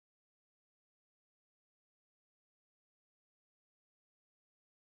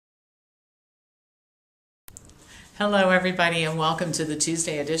Hello everybody and welcome to the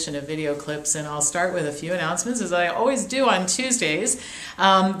Tuesday edition of Video Clips, and I'll start with a few announcements as I always do on Tuesdays.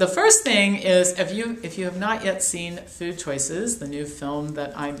 The first thing is if you have not yet seen Food Choices, the new film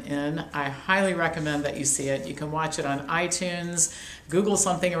that I'm in, I highly recommend that you see it. You can watch it on iTunes, Google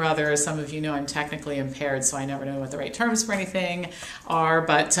something or other. As some of you know, I'm technically impaired, so I never know what the right terms for anything are,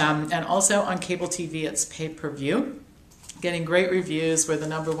 but and also on cable TV it's pay-per-view. Getting great reviews. We're the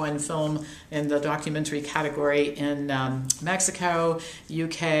 #1 film in the documentary category in Mexico,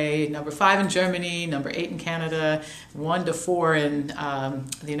 UK, #5 in Germany, #8 in Canada, 1 to 4 in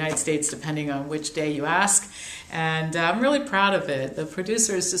the United States, depending on which day you ask. And I'm really proud of it. The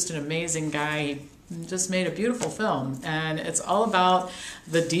producer is just an amazing guy. He just made a beautiful film, and it's all about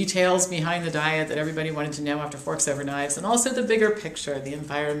the details behind the diet that everybody wanted to know after Forks Over Knives, and also the bigger picture, the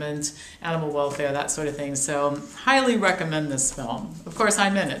environment, animal welfare, that sort of thing. So highly recommend this film. Of course,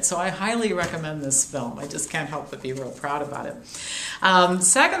 I'm in it, so I highly recommend this film. I just can't help but be real proud about it.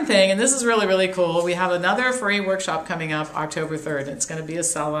 Second thing, and this is really, really cool, we have another free workshop coming up October 3rd. It's going to be a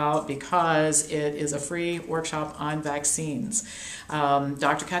sellout because it is a free workshop on vaccines.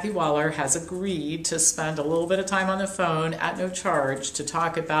 Dr. Kathy Waller has agreed to spend a little bit of time on the phone at no charge to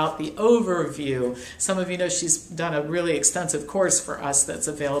talk about the overview. Some of you know she's done a really extensive course for us that's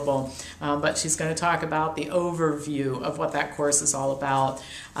available, but she's going to talk about the overview of what that course is all about.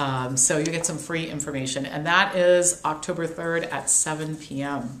 So you get some free information, and that is October 3rd at 7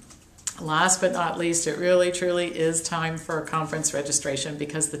 p.m. Last but not least, it really truly is time for a conference registration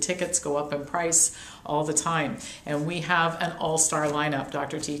because the tickets go up in price all the time. And we have an all-star lineup.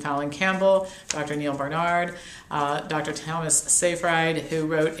 Dr. T. Colin Campbell, Dr. Neil Barnard, Dr. Thomas Seyfried, who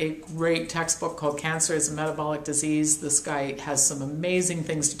wrote a great textbook called Cancer is a Metabolic Disease. This guy has some amazing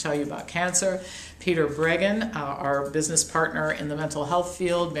things to tell you about cancer. Peter Bregan, our business partner in the mental health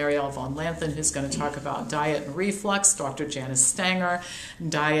field, Marielle von Lanthen, who's going to talk about diet and reflux, Dr. Janice Stanger,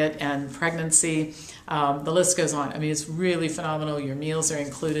 diet and pregnancy. The list goes on. I mean, it's really phenomenal. Your meals are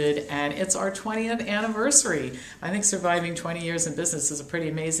included, and it's our 20th anniversary. I think surviving 20 years in business is a pretty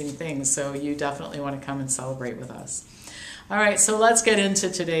amazing thing, so you definitely want to come and celebrate with us. All right, so let's get into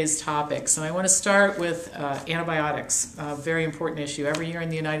today's topics. And I want to start with antibiotics, a very important issue. Every year in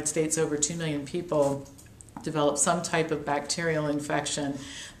the United States, over 2 million people develop some type of bacterial infection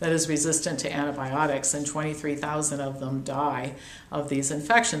that is resistant to antibiotics, and 23,000 of them die of these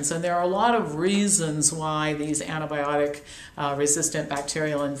infections. And there are a lot of reasons why these antibiotic resistant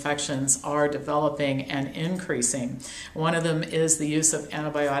bacterial infections are developing and increasing. One of them is the use of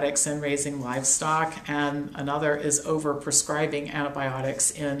antibiotics in raising livestock, and another is overprescribing antibiotics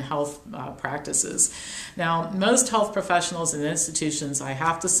in health practices. Now, most health professionals and institutions, I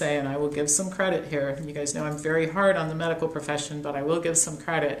have to say, and I will give some credit here, you guys know I'm very hard on the medical profession, but I will give some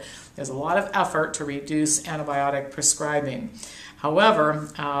credit. There's a lot of effort to reduce antibiotic prescribing. However,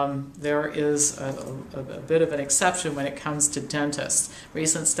 there is a bit of an exception when it comes to dentists.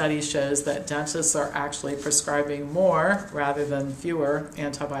 Recent studies shows that dentists are actually prescribing more rather than fewer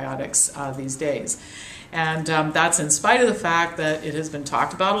antibiotics these days. And that's in spite of the fact that it has been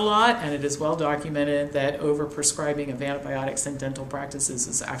talked about a lot, and it is well documented that overprescribing of antibiotics in dental practices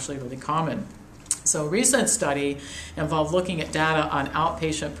is actually really common. So a recent study involved looking at data on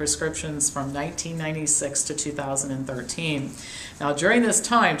outpatient prescriptions from 1996 to 2013. Now during this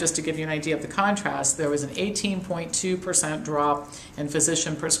time, just to give you an idea of the contrast, there was an 18.2% drop in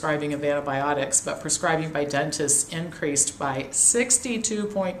physician prescribing of antibiotics, but prescribing by dentists increased by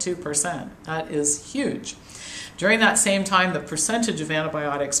 62.2%. That is huge. During that same time, the percentage of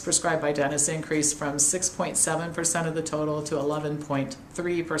antibiotics prescribed by dentists increased from 6.7% of the total to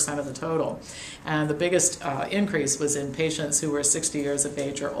 11.3% of the total. And the biggest increase was in patients who were 60 years of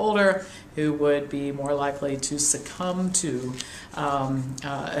age or older, who would be more likely to succumb to an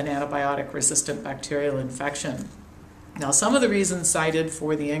antibiotic-resistant bacterial infection. Now, some of the reasons cited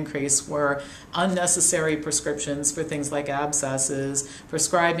for the increase were unnecessary prescriptions for things like abscesses,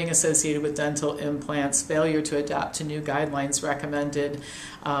 prescribing associated with dental implants, failure to adapt to new guidelines recommending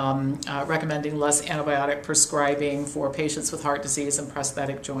less antibiotic prescribing for patients with heart disease and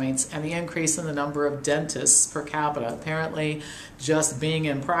prosthetic joints, and the increase in the number of dentists per capita. Apparently, just being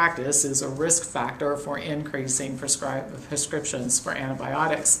in practice is a risk factor for increasing prescriptions for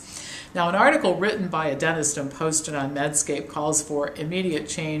antibiotics. Now, an article written by a dentist and posted on Medscape calls for immediate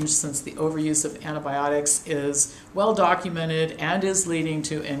change since the overuse of antibiotics is well documented and is leading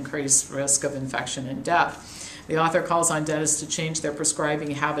to increased risk of infection and death. The author calls on dentists to change their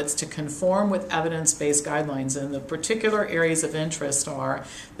prescribing habits to conform with evidence-based guidelines, and the particular areas of interest are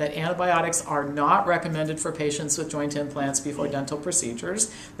that antibiotics are not recommended for patients with joint implants before dental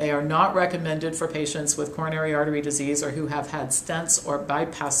procedures. They are not recommended for patients with coronary artery disease or who have had stents or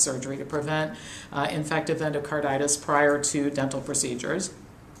bypass surgery to prevent infective endocarditis prior to dental procedures.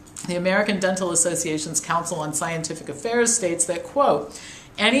 The American Dental Association's Council on Scientific Affairs states that, quote,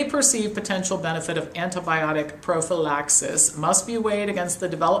 any perceived potential benefit of antibiotic prophylaxis must be weighed against the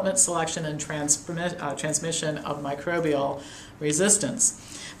development, selection, and transmission of microbial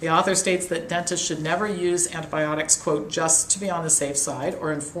resistance. The author states that dentists should never use antibiotics, quote, just to be on the safe side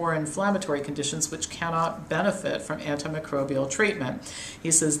or for inflammatory conditions which cannot benefit from antimicrobial treatment. He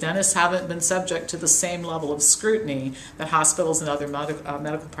says dentists haven't been subject to the same level of scrutiny that hospitals and other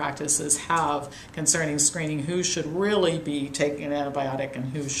medical practices have concerning screening who should really be taking an antibiotic and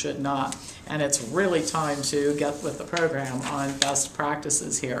who should not. And it's really time to get with the program on best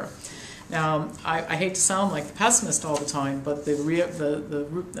practices here. Now, I hate to sound like the pessimist all the time, but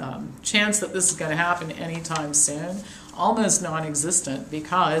the chance that this is going to happen anytime soon, almost non-existent,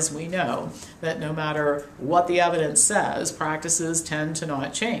 because we know that no matter what the evidence says, practices tend to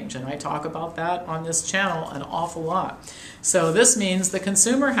not change. And I talk about that on this channel an awful lot. So this means the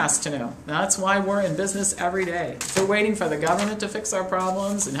consumer has to know. That's why we're in business every day. If we're waiting for the government to fix our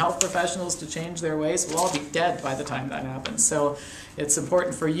problems and health professionals to change their ways, we'll all be dead by the time that happens. So it's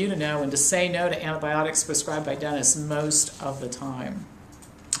important for you to know and to say no to antibiotics prescribed by dentists most of the time.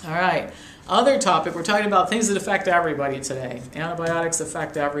 All right. Other topic, we're talking about things that affect everybody today. Antibiotics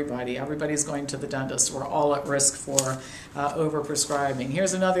affect everybody. Everybody's going to the dentist. We're all at risk for overprescribing.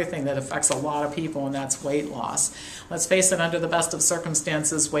 Here's another thing that affects a lot of people, and that's weight loss. Let's face it, under the best of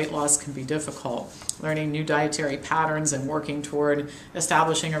circumstances, weight loss can be difficult. Learning new dietary patterns and working toward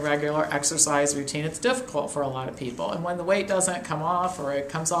establishing a regular exercise routine, it's difficult for a lot of people. And when the weight doesn't come off, or it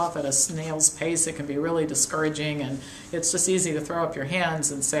comes off at a snail's pace, it can be really discouraging, and it's just easy to throw up your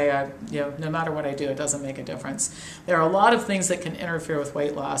hands and say, no matter what I do, it doesn't make a difference. There are a lot of things that can interfere with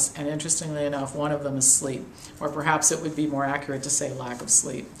weight loss, and interestingly enough, one of them is sleep, or perhaps it would be more accurate to say lack of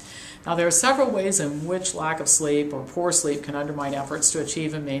sleep. Now, there are several ways in which lack of sleep or poor sleep can undermine efforts to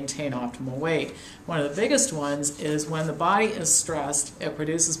achieve and maintain optimal weight. One of the biggest ones is when the body is stressed, it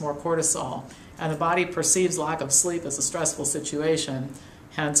produces more cortisol, and the body perceives lack of sleep as a stressful situation,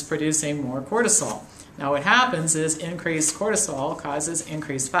 hence producing more cortisol. Now what happens is increased cortisol causes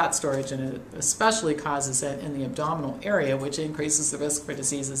increased fat storage, and it especially causes it in the abdominal area, which increases the risk for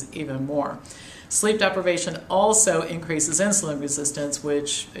diseases even more. Sleep deprivation also increases insulin resistance,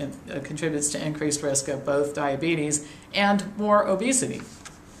 which contributes to increased risk of both diabetes and more obesity.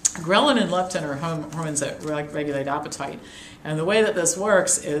 Ghrelin and leptin are hormones that regulate appetite. And the way that this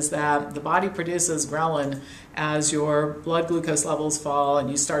works is that the body produces ghrelin as your blood glucose levels fall and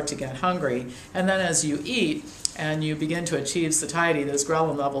you start to get hungry. And then as you eat and you begin to achieve satiety, those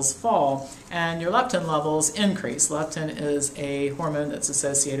ghrelin levels fall and your leptin levels increase. Leptin is a hormone that's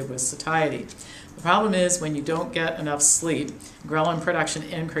associated with satiety. The problem is when you don't get enough sleep, ghrelin production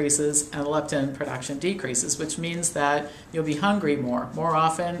increases and leptin production decreases, which means that you'll be hungry more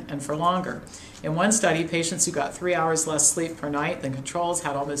often and for longer. In one study, patients who got 3 hours less sleep per night than controls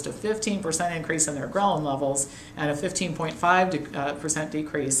had almost a 15% increase in their ghrelin levels and a 15.5%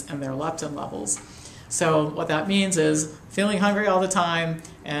 decrease in their leptin levels. So what that means is feeling hungry all the time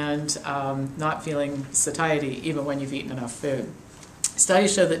and not feeling satiety even when you've eaten enough food.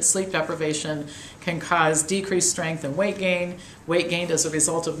 Studies show that sleep deprivation can cause decreased strength and weight gain. Weight gained as a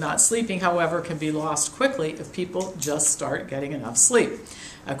result of not sleeping, however, can be lost quickly if people just start getting enough sleep.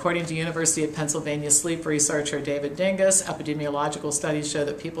 According to University of Pennsylvania sleep researcher David Dingus, epidemiological studies show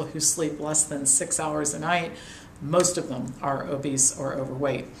that people who sleep less than 6 hours a night, most of them are obese or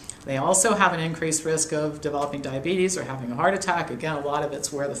overweight. They also have an increased risk of developing diabetes or having a heart attack. Again, a lot of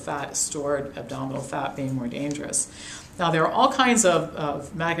it's where the fat is stored, abdominal fat being more dangerous. Now, there are all kinds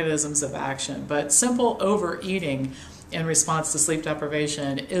of mechanisms of action, but simple overeating in response to sleep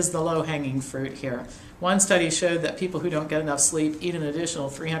deprivation is the low-hanging fruit here. One study showed that people who don't get enough sleep eat an additional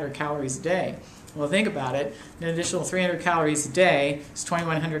 300 calories a day. Well, think about it. An additional 300 calories a day is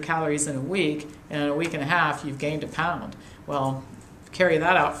 2,100 calories in a week, and in a week and a half, you've gained a pound. Well, carry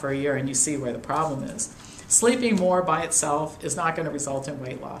that out for a year and you see where the problem is. Sleeping more by itself is not going to result in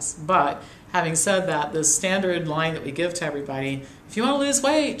weight loss. But having said that, the standard line that we give to everybody, if you want to lose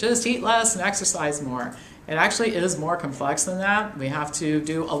weight, just eat less and exercise more. It actually is more complex than that. We have to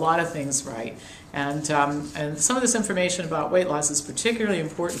do a lot of things right. And some of this information about weight loss is particularly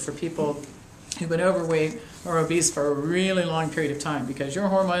important for people who've been overweight or obese for a really long period of time, because your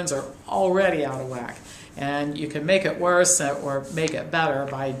hormones are already out of whack. And you can make it worse or make it better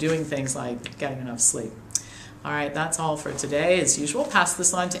by doing things like getting enough sleep. All right, that's all for today. As usual, pass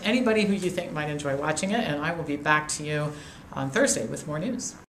this on to anybody who you think might enjoy watching it, and I will be back to you on Thursday with more news.